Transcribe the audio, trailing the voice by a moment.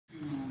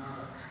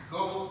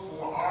go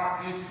for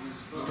our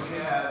interests, but we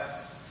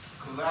have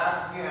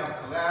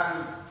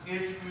collaborative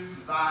interests,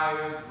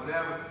 desires,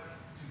 whatever,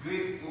 to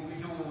get what we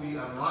do when we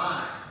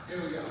align.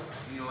 Here we go.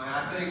 You know, and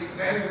I think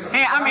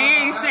Hey, I mean, he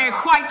ain't said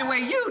quite the way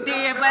you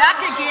did, but I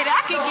can get it.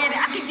 I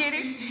can get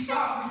it.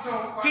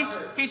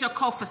 He's your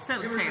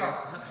co-facilitator.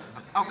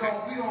 Okay.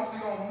 We're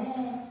gonna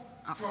move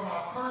from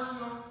our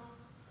personal,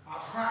 our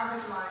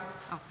private life,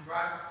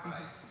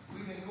 right?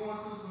 We've been going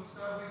through some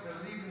stuff. We've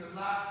been leaving a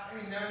lot.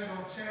 Ain't nothing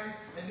gonna change.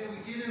 And then we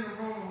get in the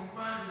room and we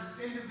find that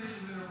there's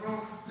individuals in the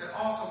room that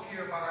also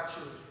care about our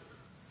children,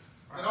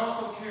 that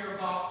also care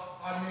about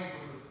our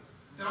neighborhood,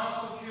 that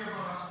also care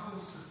about our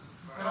school system,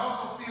 that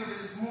also feel that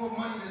there's more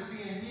money that's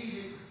being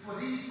needed for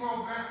these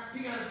programs.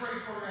 He got a great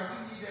program.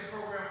 We need that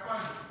program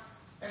funded.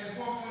 And it's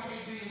 $1.8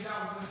 billion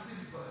in the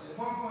city budget, $1.8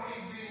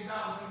 billion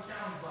in the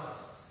county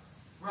budget,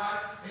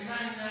 right? And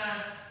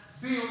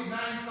 $95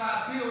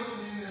 billion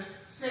in the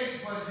state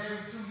budget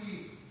every 2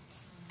 years.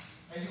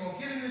 And you're going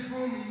to get in this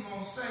room and you're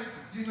going to say,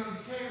 you know,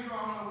 you came here,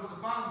 I don't know what's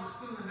about, just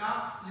filling it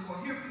out. You're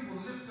going to hear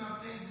people lifting up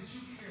things that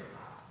you care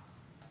about.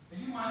 And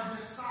you might have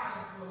been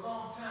silent for a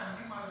long time.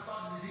 You might have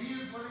thought that it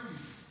is what it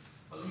is.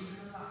 Believe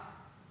it or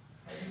not.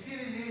 And you get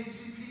in there and you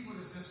see people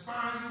that's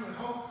inspiring you and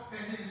hope.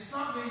 And then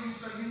something you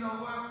say, you know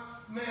what?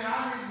 Man,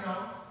 I didn't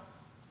know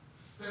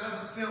that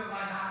others felt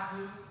like I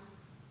do.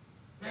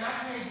 And I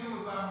can't do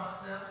it by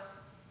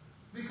myself.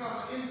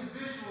 Because an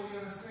individual,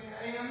 you understand,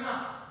 ain't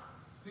enough.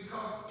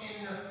 Because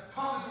in the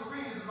public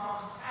arena, it's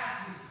about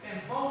capacity.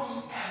 And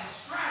voting as a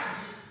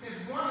strategy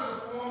is one of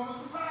the forms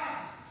of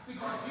capacity.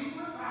 Because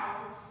people in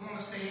power want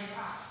to stay in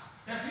power.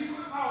 And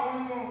people in power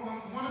only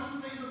want one or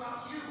two things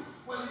about you.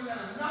 Whether you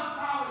got enough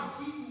power to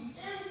keep me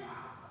in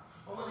power,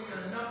 or whether you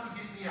got enough to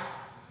get me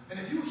out. And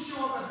if you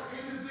show up as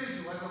an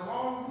individual, as a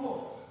lone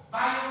wolf,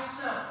 by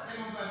yourself, they're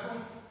going to be like,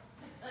 boom.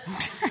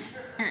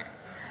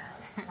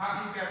 I'll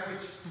get that with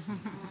you.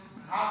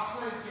 I'll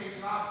placate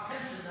you, I'll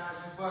patronize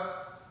you, but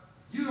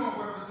you don't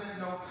represent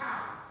no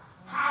power.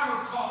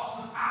 Power talks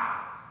to power.